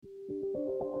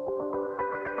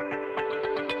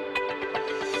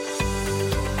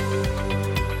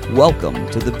Welcome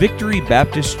to the Victory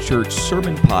Baptist Church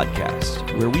Sermon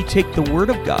Podcast, where we take the Word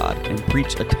of God and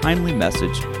preach a timely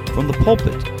message from the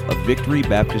pulpit of Victory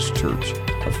Baptist Church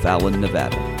of Fallon,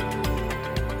 Nevada.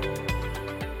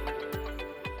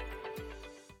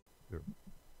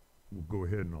 We'll go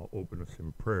ahead and I'll open us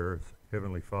in prayer.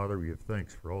 Heavenly Father, we give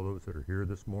thanks for all those that are here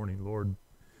this morning, Lord.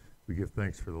 We give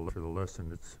thanks for the lesson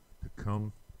that's to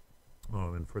come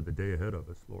and for the day ahead of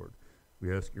us, Lord.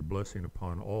 We ask your blessing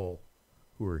upon all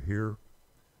who are here.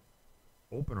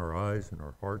 Open our eyes and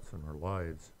our hearts and our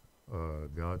lives,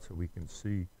 God, so we can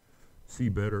see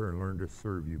better and learn to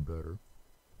serve you better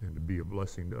and to be a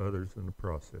blessing to others in the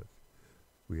process.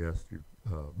 We ask you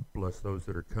bless those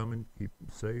that are coming, keep them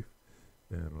safe,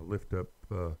 and lift up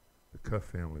the Cuff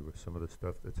family with some of the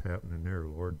stuff that's happening there,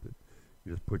 Lord, that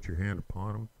you just put your hand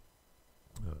upon them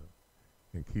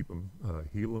and keep them,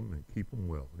 heal them and keep them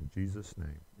well. In Jesus'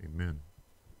 name, amen.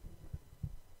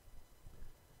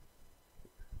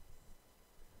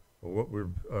 Well, what we're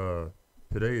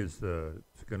today is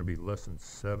it's going to be lesson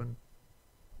 7,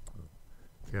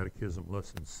 Catechism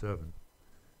lesson 7.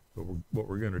 But what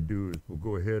we're going to do is we'll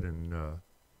go ahead and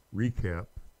recap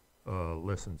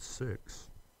lesson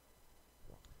 6.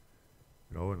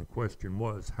 You know, and the question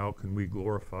was, how can we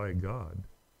glorify God?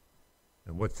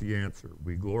 And what's the answer?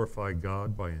 We glorify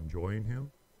God by enjoying Him,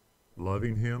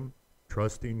 loving Him,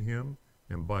 trusting Him,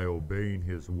 and by obeying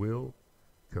His will,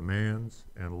 commands,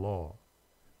 and law.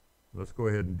 Let's go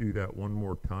ahead and do that one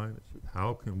more time. It says,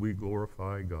 how can we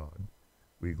glorify God?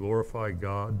 We glorify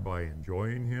God by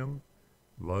enjoying Him,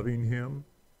 loving Him,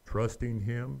 trusting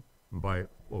Him, and by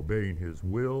obeying His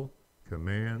will,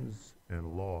 commands,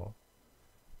 and law.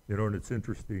 You know, and it's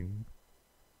interesting,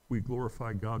 we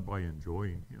glorify God by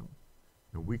enjoying Him.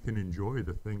 And we can enjoy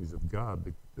the things of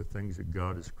God, the things that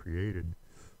God has created,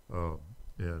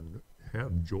 and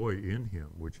have joy in Him,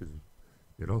 which is,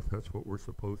 you know, that's what we're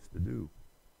supposed to do.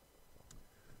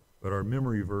 But our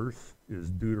memory verse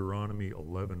is Deuteronomy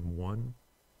 11:1. It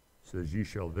says, "Ye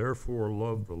shall therefore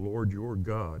love the Lord your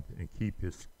God and keep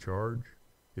His charge,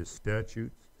 His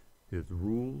statutes, His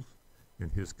rules,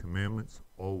 and His commandments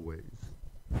always."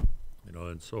 You know,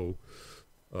 and so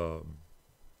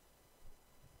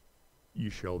ye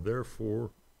shall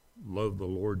therefore love the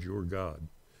Lord your God,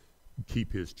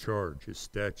 keep His charge, His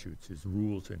statutes, His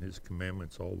rules, and His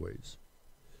commandments always.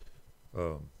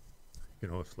 You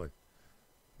know, it's like,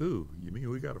 ooh, you mean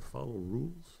we got to follow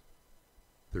rules?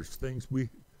 There's things we've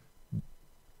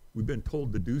been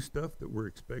told to do stuff that we're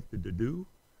expected to do?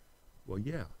 Well,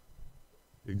 yeah,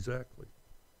 exactly.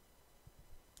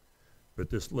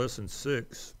 But this lesson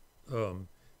 6,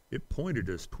 it pointed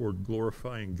us toward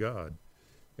glorifying God,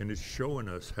 and it's showing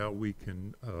us how we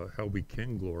can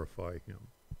glorify Him.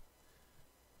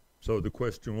 So the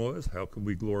question was, how can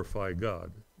we glorify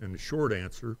God? And the short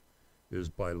answer is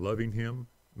by loving Him,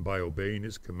 by obeying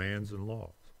His commands and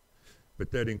laws.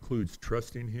 But that includes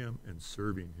trusting Him and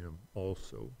serving Him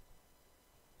also.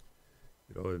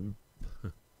 You know, and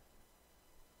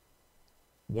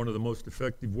one of the most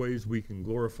effective ways we can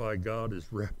glorify God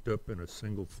is wrapped up in a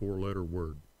single 4-letter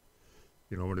word.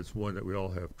 You know, and it's one that we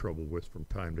all have trouble with from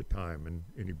time to time. And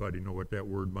anybody know what that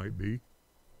word might be?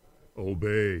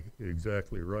 Obey.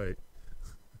 Exactly right.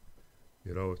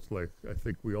 You know, it's like, I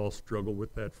think we all struggle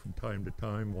with that from time to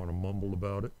time, want to mumble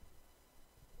about it.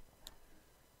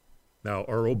 Now,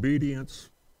 our obedience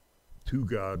to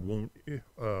God won't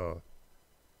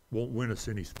win us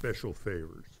any special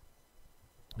favors,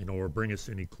 you know, or bring us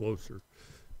any closer,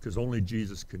 because only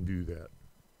Jesus can do that.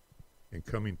 And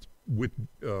coming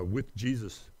with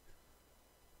Jesus,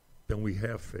 then we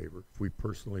have favor. If we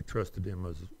personally trusted Him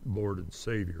as Lord and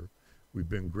Savior, we've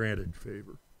been granted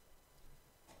favor.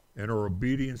 And our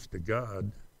obedience to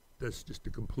God, that's just a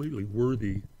completely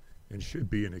worthy and should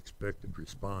be an expected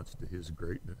response to His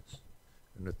greatness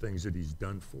and the things that He's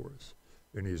done for us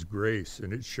and His grace.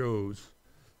 And it shows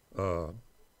our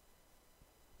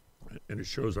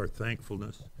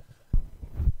thankfulness.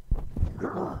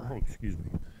 Excuse me.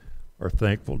 Our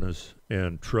thankfulness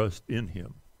and trust in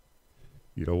Him.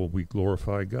 You know, when we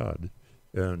glorify God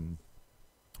and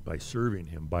by serving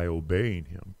Him, by obeying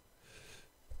Him.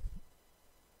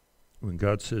 When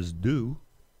God says do,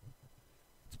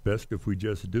 it's best if we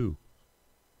just do.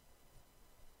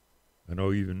 I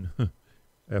know even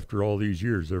after all these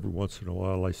years, every once in a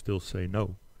while I still say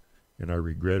no, and I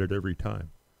regret it every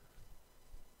time.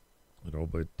 You know,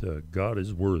 but God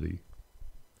is worthy.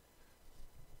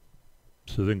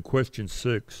 So then question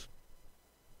 6,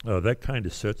 that kind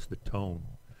of sets the tone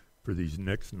for these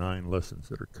next 9 lessons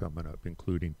that are coming up,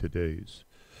 including today's.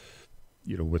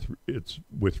 You know,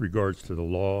 with regards to the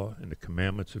law and the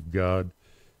commandments of God,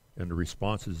 and the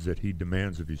responses that he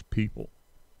demands of his people.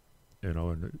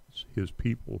 And his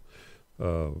people,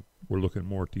 we're looking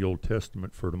more at the Old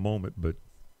Testament for the moment, but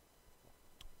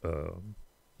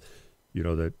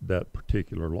that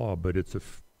particular law, but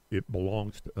it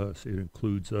belongs to us. It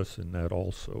includes us in that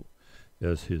also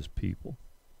as his people.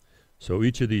 So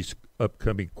each of these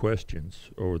upcoming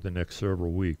questions over the next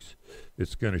several weeks,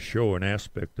 it's going to show an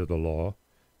aspect of the law,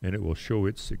 and it will show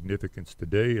its significance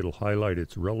today. It'll highlight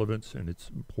its relevance and its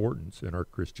importance in our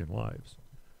Christian lives.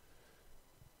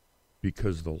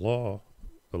 Because the law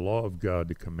of God,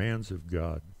 the commands of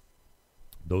God,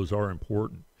 those are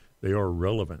important. They are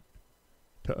relevant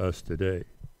to us today.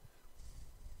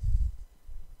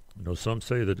 Some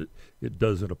say that it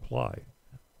doesn't apply.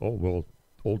 Oh, well,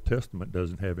 Old Testament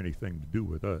doesn't have anything to do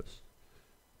with us.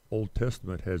 Old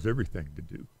Testament has everything to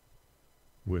do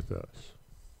with us.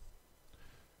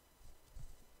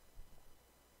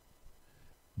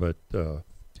 But, the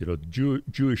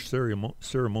Jewish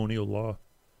ceremonial law,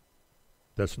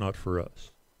 that's not for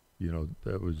us.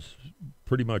 That was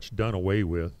pretty much done away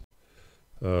with,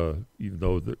 even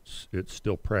though it's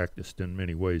still practiced in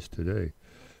many ways today.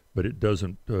 But it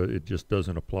just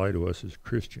doesn't apply to us as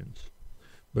Christians.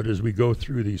 But as we go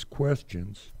through these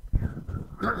questions,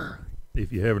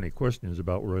 if you have any questions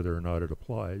about whether or not it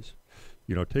applies,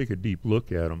 take a deep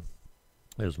look at them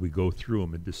as we go through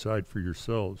them and decide for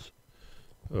yourselves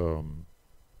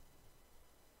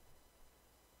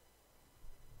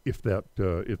if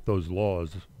those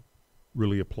laws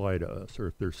really apply to us or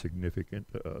if they're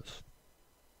significant to us.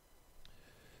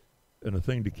 And a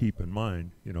thing to keep in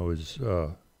mind, is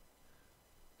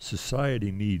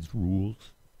society needs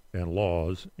rules and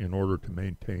laws in order to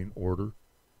maintain order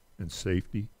and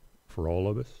safety for all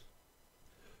of us.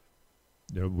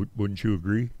 Wouldn't you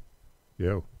agree?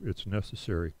 Yeah, it's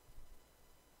necessary.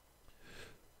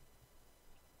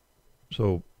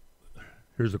 So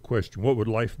here's a question. What would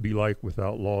life be like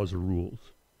without laws or rules?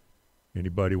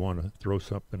 Anybody want to throw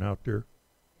something out there?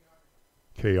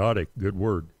 Chaotic, good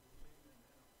word.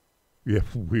 Yeah,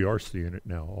 we are seeing it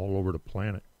now all over the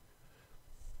planet.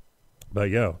 But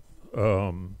yeah,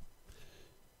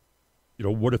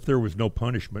 what if there was no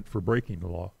punishment for breaking the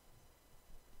law?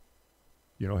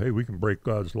 Hey, we can break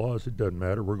God's laws. It doesn't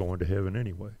matter. We're going to heaven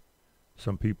anyway.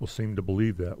 Some people seem to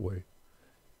believe that way.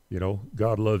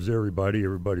 God loves everybody.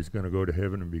 Everybody's going to go to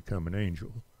heaven and become an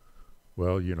angel.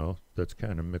 Well, that's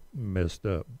kind of messed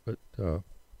up. But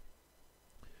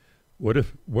what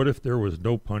if there was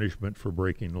no punishment for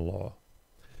breaking the law?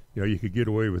 You could get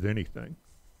away with anything.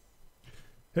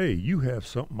 Hey, you have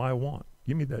something I want.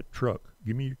 Give me that truck.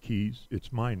 Give me your keys.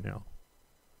 It's mine now.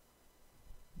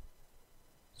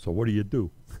 So what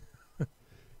do?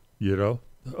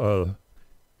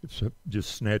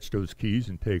 Just snatch those keys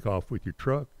and take off with your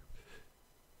truck.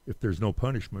 If there's no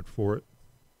punishment for it,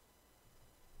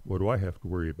 what do I have to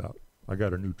worry about? I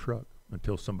got a new truck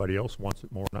until somebody else wants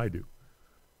it more than I do,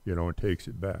 and takes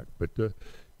it back. But,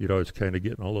 it's kind of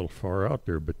getting a little far out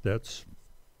there, but that's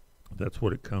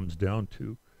what it comes down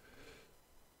to.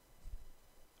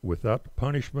 Without the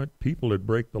punishment, people would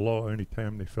break the law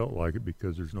anytime they felt like it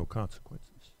because there's no consequences.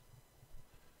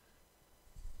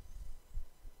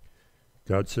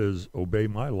 God says, obey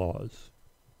my laws,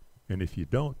 and if you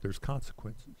don't, there's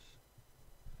consequences.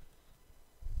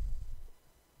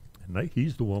 And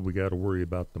he's the one we got to worry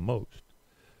about the most.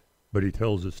 But he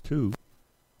tells us too,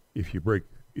 if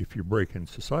you're breaking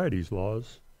society's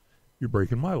laws, you're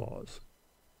breaking my laws,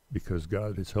 because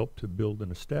God has helped to build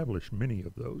and establish many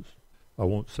of those. I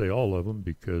won't say all of them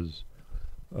because,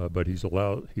 but he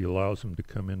allows them to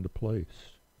come into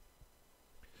place.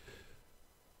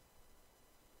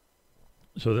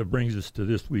 So that brings us to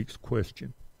this week's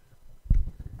question.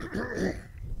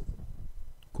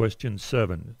 Question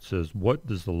 7, it says, what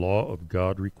does the law of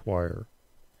God require?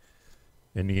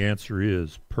 And the answer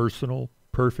is personal,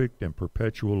 perfect, and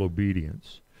perpetual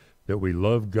obedience, that we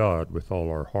love God with all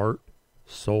our heart,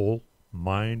 soul,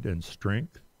 mind, and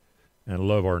strength, and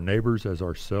love our neighbors as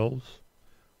ourselves.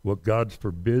 What God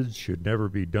forbids should never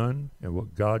be done, and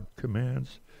what God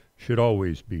commands should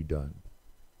always be done.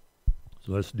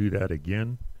 So let's do that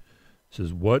again. It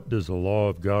says, what does the law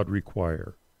of God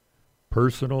require?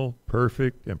 Personal,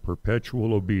 perfect, and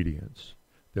perpetual obedience,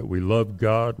 that we love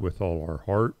God with all our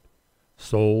heart,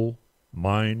 soul,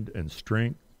 mind, and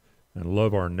strength, and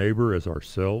love our neighbor as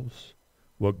ourselves.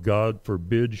 What God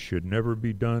forbids should never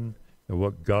be done, and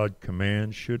what God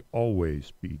commands should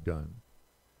always be done.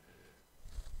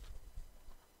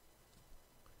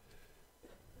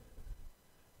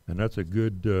 And that's a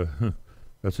good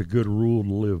rule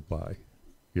to live by,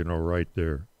 right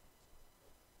there.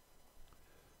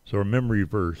 So our memory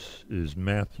verse is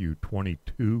Matthew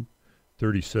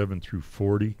 22:37 through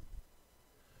 40.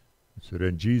 So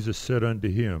then Jesus said unto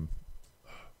him,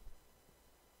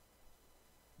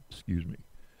 excuse me,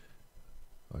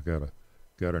 I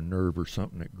got a nerve or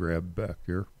something that grabbed back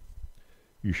there.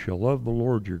 You shall love the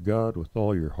Lord your God with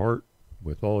all your heart,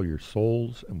 with all your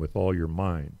souls, and with all your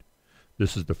mind.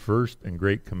 This is the first and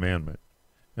great commandment,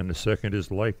 and the second is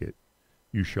like it.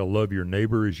 You shall love your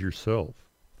neighbor as yourself.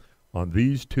 On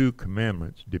these two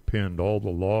commandments depend all the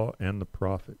law and the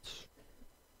prophets.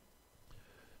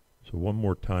 So one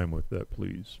more time with that,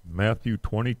 please. Matthew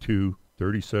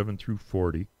 22:37 through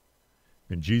 40.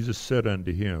 And Jesus said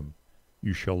unto him,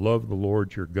 You shall love the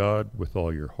Lord your God with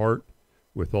all your heart,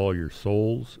 with all your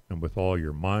souls, and with all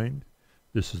your mind.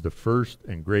 This is the first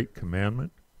and great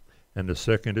commandment, and the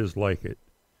second is like it.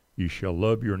 You shall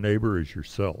love your neighbor as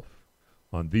yourself.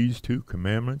 On these two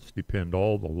commandments depend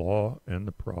all the law and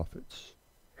the prophets.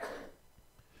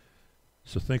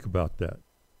 So think about that.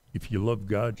 If you love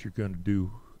God, you're going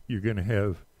to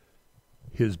have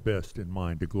his best in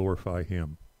mind to glorify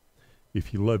him.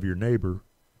 If you love your neighbor,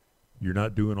 you're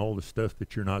not doing all the stuff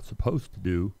that you're not supposed to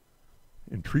do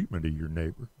in treatment of your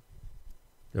neighbor.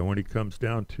 And when it comes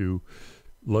down to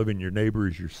loving your neighbor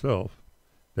as yourself,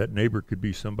 that neighbor could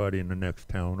be somebody in the next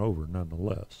town over,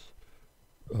 nonetheless.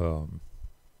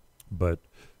 But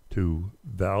to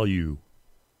value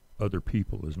other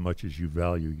people as much as you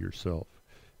value yourself,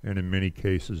 and in many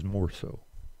cases more so.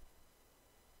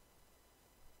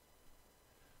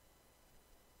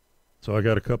 So I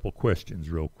got a couple questions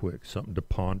real quick, something to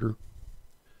ponder.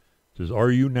 It says,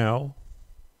 are you now,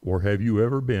 or have you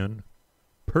ever been,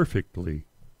 perfectly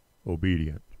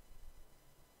obedient?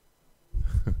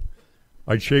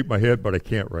 I'd shake my head, but I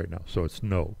can't right now, so it's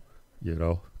no, you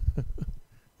know.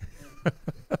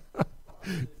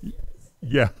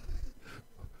 Yeah.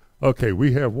 Okay,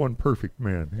 we have one perfect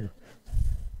man here.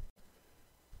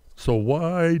 So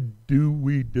why do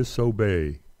we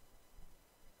disobey?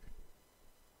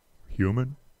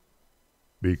 Human?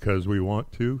 Because we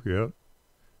want to, yeah.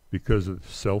 Because of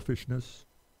selfishness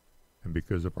and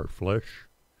because of our flesh.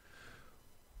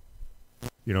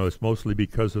 You know, it's mostly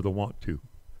because of the want to.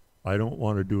 I don't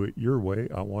want to do it your way,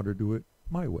 I want to do it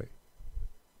my way.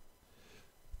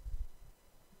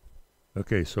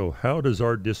 Okay, so how does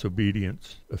our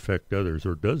disobedience affect others,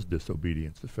 or does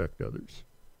disobedience affect others?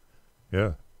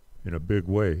 Yeah, in a big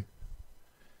way.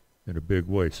 In a big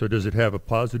way. So does it have a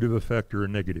positive effect or a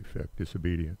negative effect,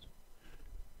 disobedience?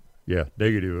 Yeah,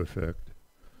 negative effect.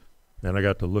 And I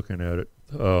got to looking at it.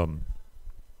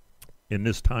 In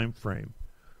this time frame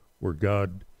where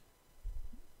God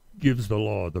gives the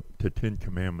law, the 10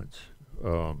 Commandments,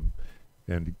 and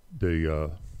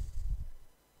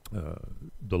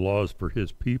the laws for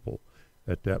his people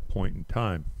at that point in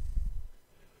time,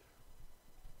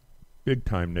 big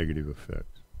time negative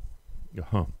effect. You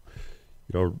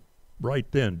know,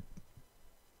 right then,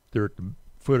 they're at the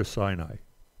foot of Sinai.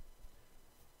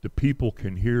 The people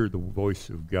can hear the voice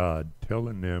of God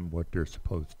telling them what they're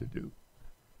supposed to do.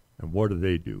 And what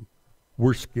do?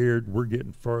 We're scared, we're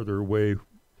getting farther away,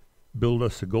 build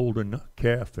us a golden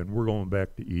calf, and we're going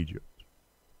back to Egypt.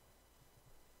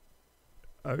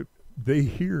 They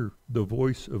hear the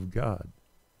voice of God.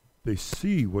 They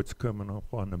see what's coming up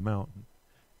on the mountain,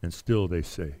 and still they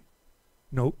say,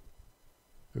 nope.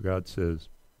 So God says,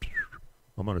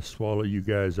 I'm going to swallow you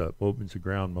guys up. Opens the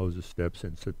ground, Moses steps in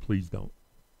and said, please don't.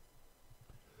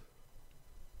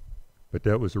 But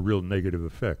that was a real negative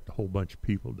effect. A whole bunch of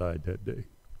people died that day.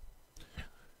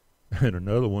 And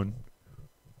another one,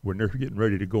 when they're getting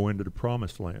ready to go into the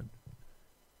promised land,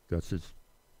 God says,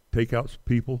 take out some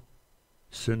people,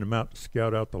 send them out to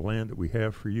scout out the land that we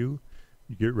have for you.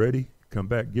 You get ready, come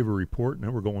back, give a report, and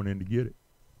then we're going in to get it.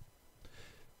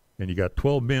 And you got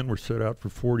 12 men were set out for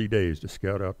 40 days to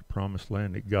scout out the promised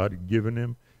land that God had given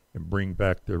them and bring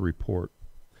back their report.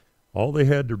 All they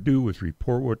had to do was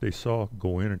report what they saw,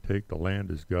 go in and take the land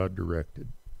as God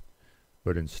directed.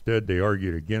 But instead they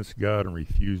argued against God and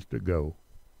refused to go.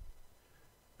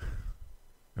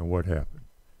 And what happened?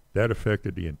 That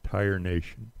affected the entire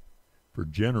nation for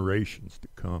generations to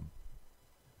come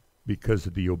because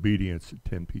of the obedience of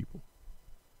 10 people,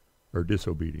 or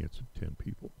disobedience of 10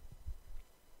 people.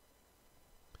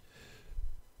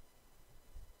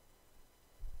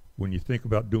 When you think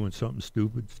about doing something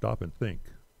stupid, stop and think.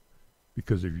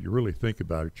 Because if you really think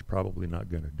about it, you're probably not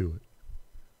going to do it.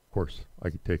 Of course, I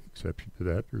could take exception to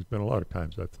that. There's been a lot of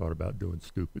times I've thought about doing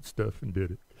stupid stuff and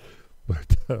did it.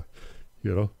 But,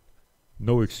 you know,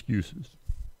 no excuses.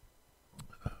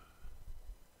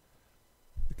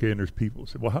 Okay, and there's people who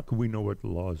say, well, how can we know what the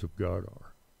laws of God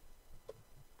are?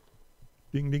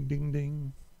 Ding, ding, ding,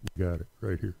 ding. We got it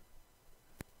right here.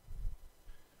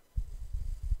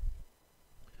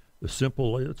 The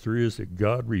simple answer is that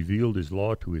God revealed his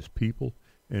law to his people,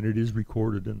 and it is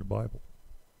recorded in the Bible.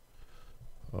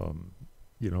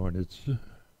 And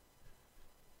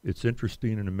it's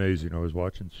interesting and amazing. I was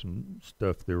watching some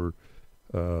stuff. They were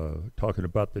talking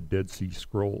about the Dead Sea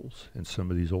Scrolls and some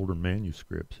of these older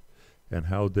manuscripts, and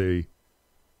how there's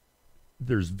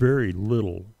very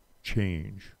little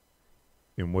change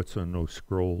in what's on those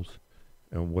scrolls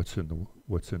and what's in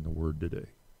the Word today.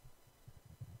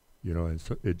 And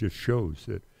so it just shows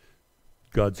that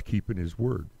God's keeping his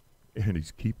word, and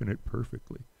he's keeping it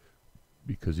perfectly,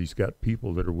 because he's got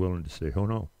people that are willing to say, oh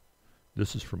no,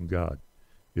 this is from God.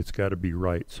 It's got to be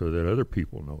right so that other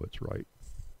people know it's right.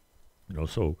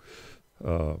 So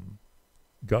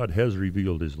God has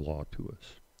revealed his law to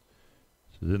us.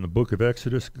 So in the book of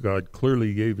Exodus, God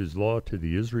clearly gave his law to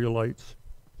the Israelites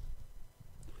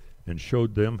and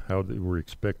showed them how they were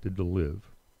expected to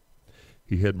live.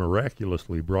 He had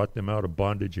miraculously brought them out of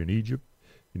bondage in Egypt,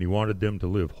 and he wanted them to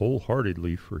live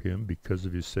wholeheartedly for him because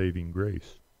of his saving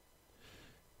grace.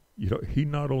 He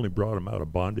not only brought them out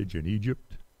of bondage in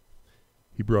Egypt,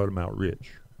 he brought them out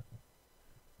rich.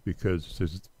 Because it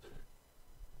says,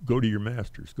 go to your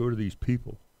masters, go to these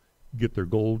people, get their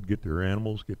gold, get their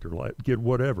animals, get their life, get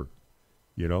whatever,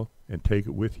 and take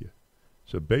it with you.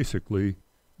 So basically,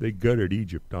 they gutted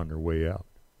Egypt on their way out.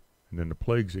 And then the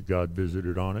plagues that God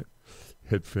visited on it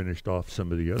had finished off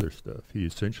some of the other stuff. He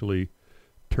essentially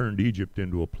turned Egypt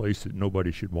into a place that nobody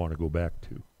should want to go back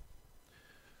to.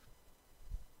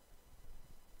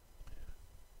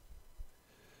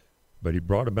 But he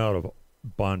brought them out of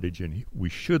bondage, and we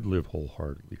should live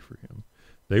wholeheartedly for him.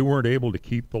 They weren't able to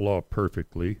keep the law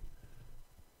perfectly,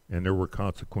 and there were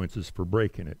consequences for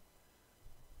breaking it.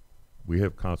 We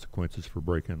have consequences for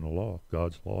breaking the law,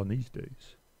 God's law in these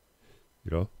days.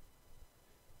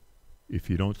 If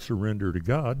you don't surrender to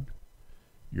God,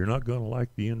 you're not going to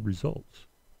like the end results.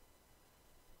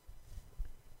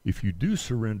 If you do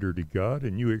surrender to God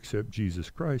and you accept Jesus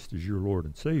Christ as your Lord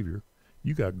and Savior,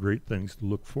 you got great things to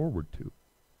look forward to.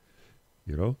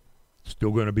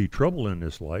 Still going to be trouble in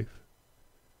this life,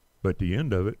 but the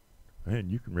end of it, man,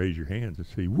 you can raise your hands and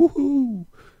say, woohoo!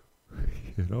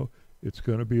 It's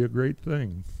going to be a great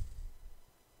thing.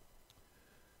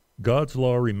 God's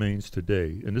law remains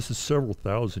today, and this is several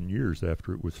thousand years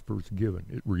after it was first given.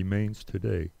 It remains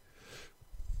today.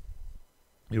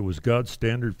 It was God's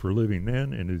standard for living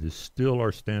then, and it is still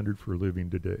our standard for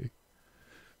living today.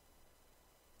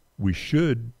 We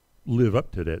should live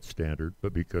up to that standard,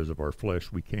 but because of our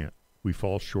flesh, we can't. We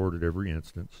fall short at every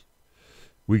instance.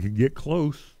 We can get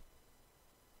close,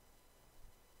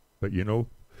 but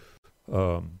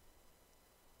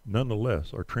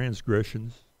nonetheless, our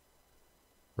transgressions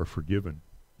are forgiven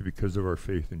because of our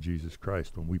faith in Jesus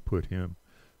Christ. When we put him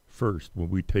first, when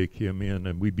we take him in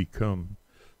and we become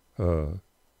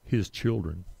his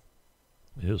children,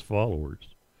 his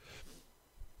followers.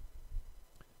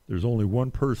 There's only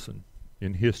one person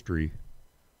in history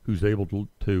who's able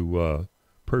to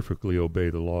perfectly obey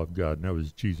the law of God, and that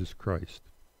was Jesus Christ.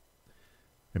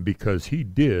 And because he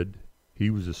did, he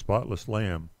was a spotless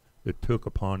lamb that took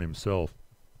upon himself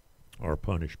our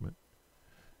punishment.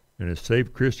 And as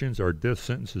saved Christians, our death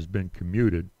sentence has been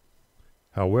commuted.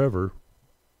 However,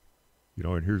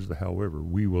 and here's the however,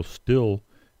 we will still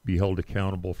be held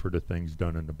accountable for the things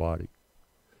done in the body.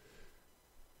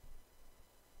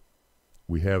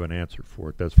 We have an answer for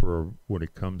it. That's when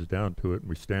it comes down to it, and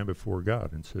we stand before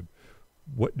God and said,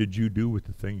 what did you do with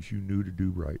the things you knew to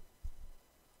do right?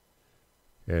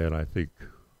 And I think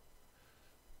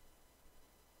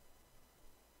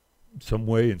some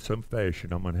way, in some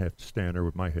fashion, I'm going to have to stand there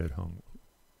with my head hung.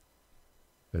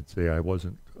 I'd say I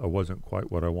wasn't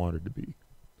quite what I wanted to be.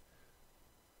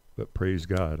 But praise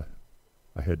God,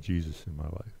 I had Jesus in my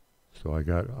life. So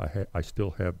I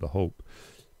still have the hope.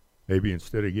 Maybe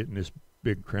instead of getting this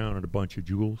big crown and a bunch of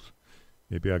jewels,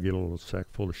 maybe I get a little sack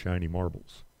full of shiny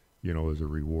marbles, as a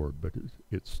reward. But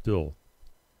it's still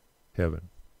heaven.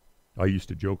 I used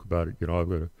to joke about it.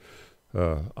 I'm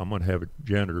going to have a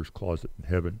janitor's closet in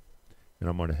heaven. And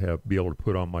I'm going to be able to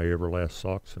put on my Everlast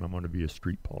socks, and I'm going to be a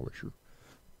street polisher.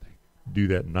 Do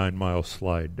that 9-mile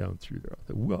slide down through there. I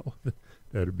thought, well,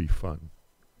 that'd be fun.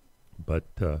 But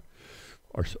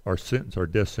our sentence, our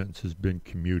death sentence, has been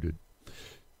commuted.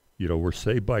 We're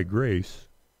saved by grace,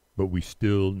 but we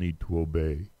still need to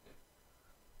obey.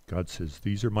 God says,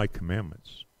 these are my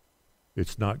commandments.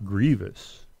 It's not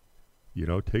grievous.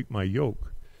 Take my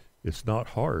yoke. It's not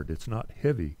hard. It's not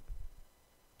heavy.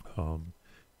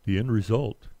 The end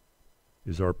result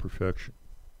is our perfection.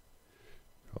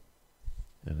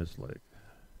 And it's like,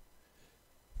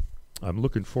 I'm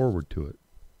looking forward to it.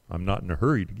 I'm not in a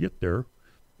hurry to get there,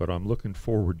 but I'm looking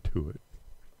forward to it.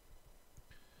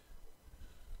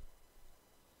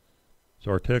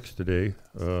 So our text today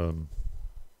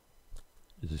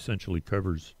is essentially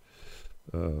covers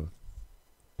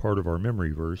part of our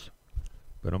memory verse,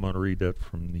 but I'm going to read that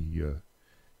from the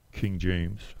King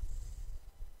James.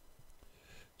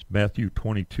 It's Matthew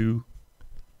 22,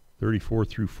 34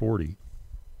 through 40.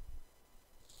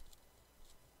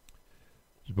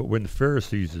 But when the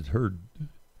Pharisees had heard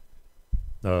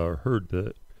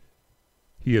that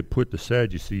he had put the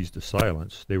Sadducees to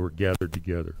silence, they were gathered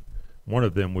together. One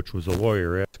of them, which was a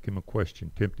lawyer, asked him a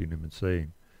question, tempting him and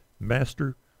saying,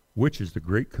 Master, which is the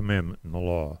great commandment in the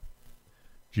law?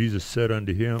 Jesus said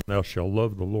unto him, Thou shalt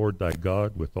love the Lord thy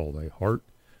God with all thy heart,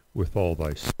 with all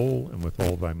thy soul, and with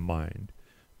all thy mind.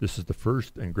 This is the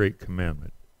first and great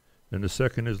commandment. And the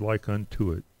second is like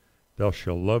unto it, Thou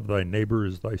shalt love thy neighbor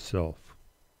as thyself.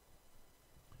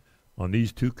 On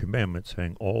these two commandments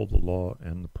hang all the law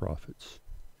and the prophets.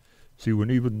 See,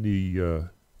 when even the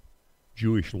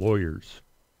Jewish lawyers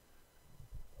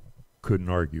couldn't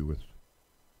argue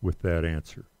with that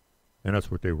answer, and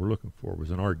that's what they were looking for, was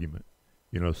an argument,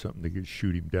 something they could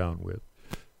shoot him down with.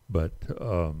 But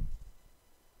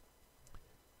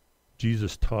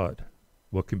Jesus taught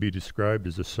what can be described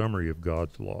as a summary of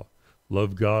God's law.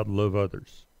 Love God, love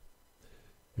others.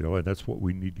 And that's what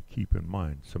we need to keep in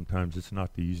mind. Sometimes it's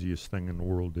not the easiest thing in the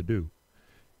world to do.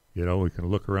 We can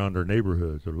look around our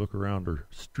neighborhoods or look around our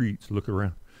streets, look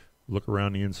around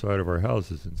the inside of our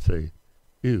houses and say,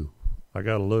 ew, I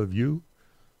gotta love you.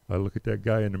 I look at that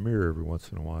guy in the mirror every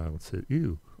once in a while and say,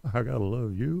 ew, I gotta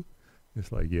love you.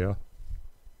 It's like, yeah.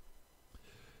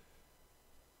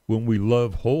 When we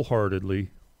love wholeheartedly,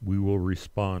 we will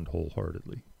respond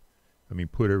wholeheartedly.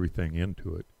 Put everything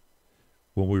into it.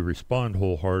 When we respond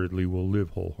wholeheartedly, we'll live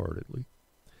wholeheartedly.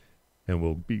 And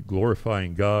we'll be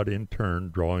glorifying God in turn,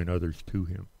 drawing others to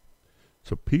him.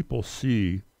 So people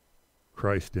see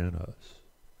Christ in us.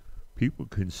 People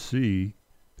can see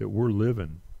that we're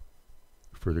living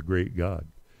for the great God.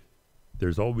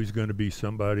 There's always going to be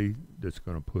somebody that's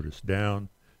going to put us down.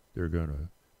 They're going to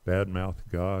badmouth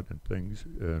God and things,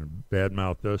 and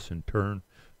badmouth us in turn,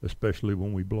 especially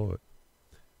when we blow it.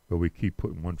 But we keep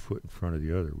putting one foot in front of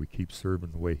the other. We keep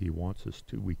serving the way he wants us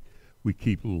to. We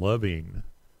keep loving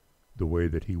the way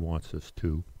that he wants us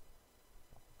to.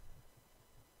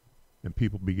 And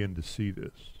people begin to see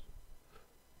this.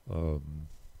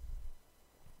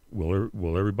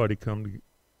 Will everybody come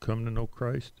to know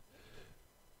Christ?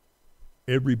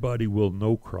 Everybody will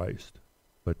know Christ,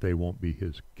 but they won't be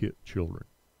his children.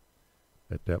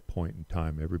 At that point in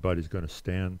time, everybody's going to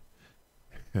stand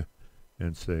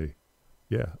and say,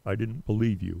 yeah, I didn't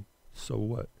believe you. So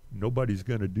what? Nobody's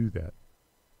going to do that.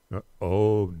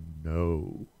 Oh,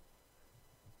 no.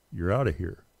 You're out of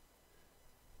here.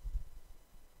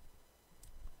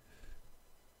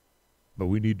 But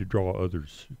we need to draw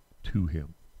others to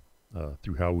him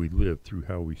through how we live, through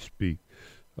how we speak,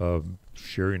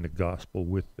 sharing the gospel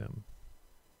with them.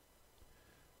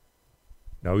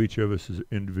 Now, each of us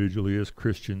individually as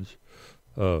Christians,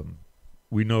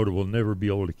 we know that we'll never be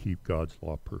able to keep God's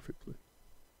law perfectly.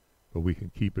 But we can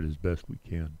keep it as best we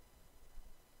can.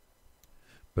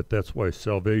 But that's why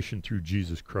salvation through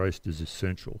Jesus Christ is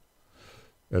essential.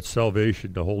 At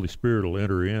salvation, the Holy Spirit will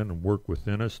enter in and work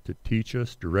within us to teach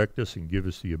us, direct us, and give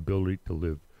us the ability to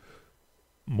live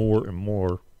more and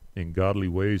more in godly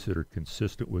ways that are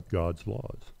consistent with God's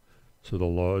laws. So the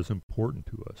law is important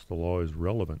to us. The law is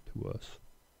relevant to us.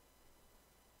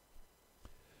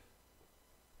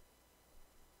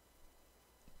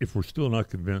 If we're still not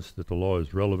convinced that the law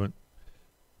is relevant,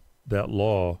 that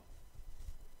law,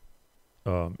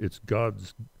 it's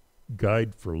God's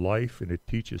guide for life, and it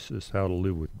teaches us how to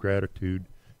live with gratitude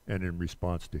and in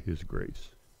response to his grace.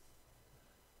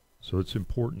 So it's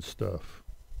important stuff.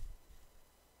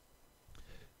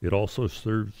 It also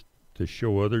serves to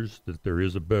show others that there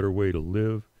is a better way to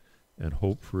live and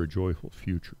hope for a joyful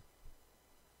future.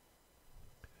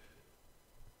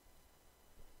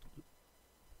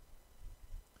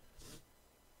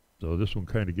 So this one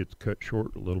kind of gets cut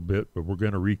short a little bit, but we're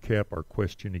going to recap our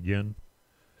question again.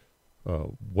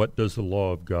 What does the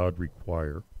law of God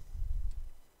require?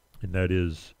 And that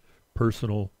is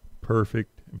personal,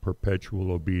 perfect, and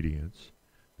perpetual obedience,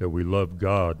 that we love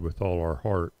God with all our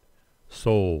heart,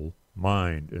 soul,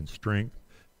 mind, and strength,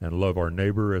 and love our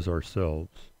neighbor as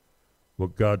ourselves.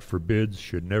 What God forbids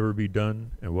should never be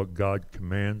done, and what God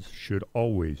commands should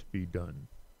always be done.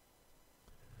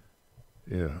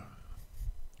 Yeah.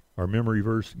 Our memory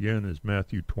verse again is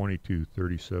Matthew 22,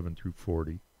 37 through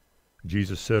 40.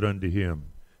 Jesus said unto him,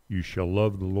 You shall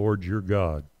love the Lord your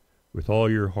God with all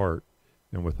your heart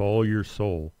and with all your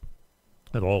soul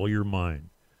and all your mind.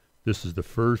 This is the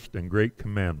first and great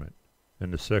commandment,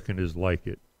 and the second is like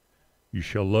it. You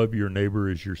shall love your neighbor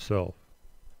as yourself.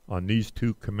 On these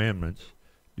two commandments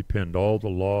depend all the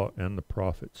law and the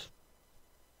prophets.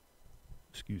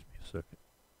 Excuse me a second.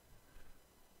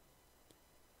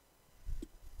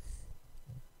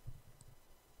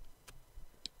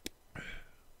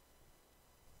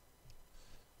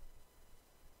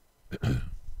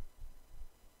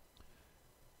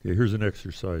 Okay, here's an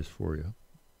exercise for you.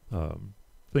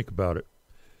 Think about it.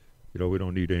 We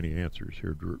don't need any answers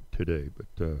here today, but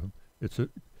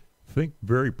think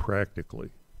very practically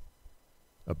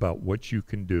about what you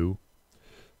can do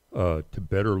to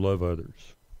better love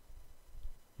others.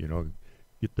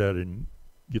 Get that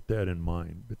in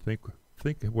mind. But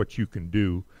think of what you can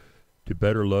do to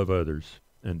better love others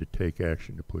and to take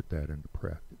action to put that into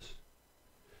practice.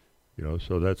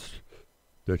 So that's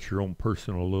your own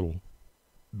personal little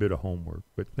bit of homework.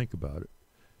 But think about it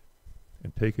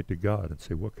and take it to God and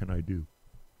say, what can I do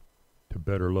to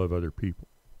better love other people?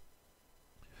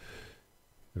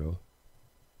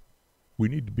 We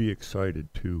need to be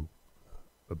excited too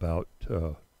about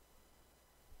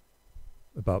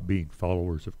being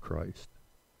followers of Christ.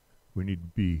 We need to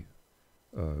be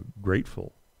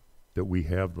grateful that we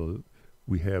have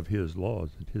His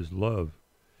laws and His love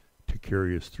to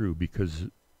carry us through, because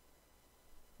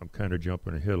I'm kind of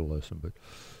jumping ahead a lesson, but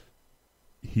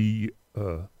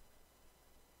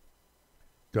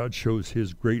God shows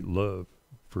His great love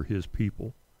for His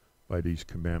people by these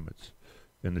commandments.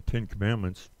 And the 10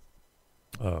 Commandments,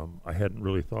 I hadn't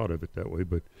really thought of it that way,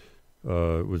 but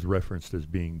it was referenced as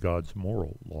being God's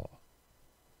moral law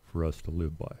for us to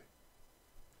live by.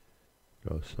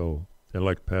 So, and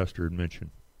like the pastor had mentioned,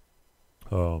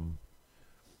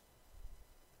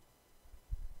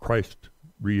 Christ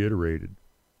reiterated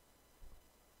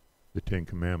the 10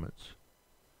 Commandments,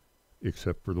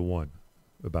 except for the one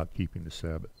about keeping the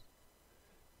Sabbath.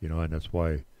 And that's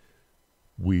why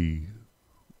we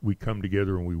come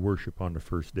together and we worship on the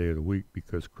first day of the week,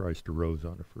 because Christ arose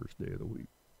on the first day of the week.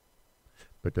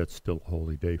 But that's still a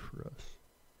holy day for us,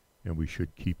 and we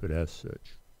should keep it as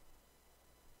such.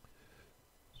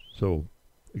 So,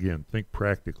 again, think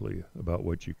practically about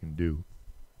what you can do.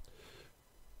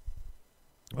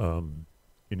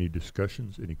 Any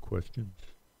discussions? Any questions?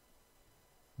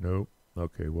 No?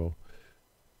 Okay, well,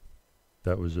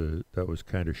 that was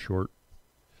kind of short,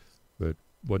 but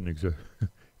wasn't it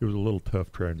was a little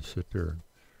tough trying to sit there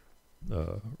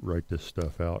and write this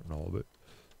stuff out and all of it.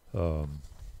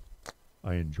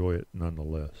 I enjoy it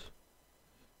nonetheless.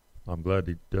 I'm glad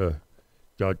that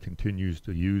God continues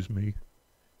to use me,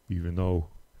 even though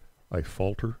I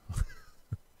falter.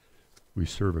 We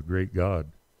serve a great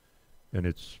God, and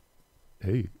it's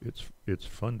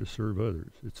fun to serve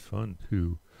others. It's fun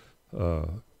to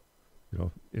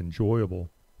enjoyable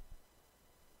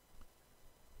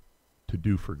to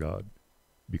do for God,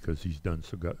 because He's done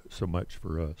so much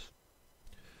for us.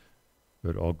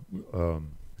 But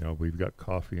we've got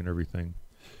coffee and everything.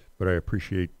 But I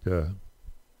appreciate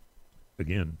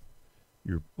again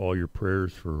all your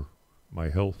prayers for my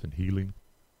health and healing.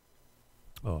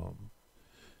 And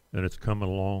it's coming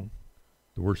along.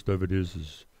 The worst of it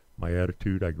is my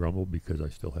attitude. I grumble because I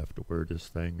still have to wear this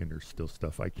thing, and there's still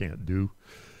stuff I can't do.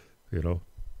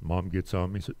 Mom gets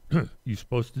on me and says, "You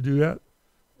supposed to do that?"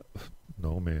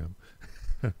 No, ma'am.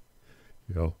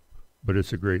 But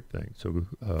it's a great thing. So,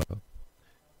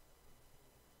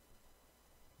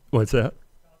 what's that?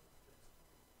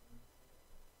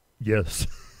 Yes.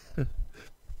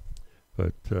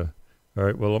 But, all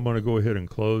right, well, I'm going to go ahead and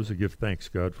close and give thanks,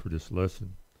 God, for this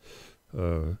lesson.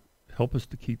 Help us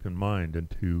to keep in mind and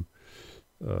to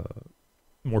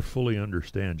more fully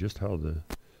understand just how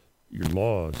your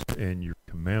laws and your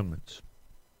commandments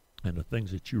and the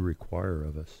things that you require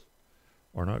of us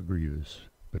are not grievous,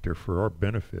 but they're for our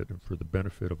benefit and for the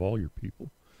benefit of all your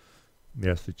people. We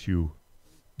ask that you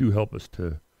do help us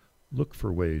to look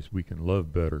for ways we can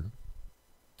love better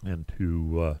and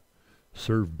to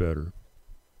serve better.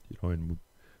 And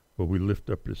we lift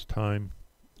up this time,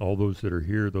 all those that are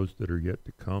here, those that are yet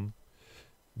to come.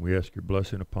 We ask your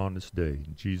blessing upon this day.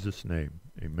 In Jesus' name,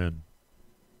 amen.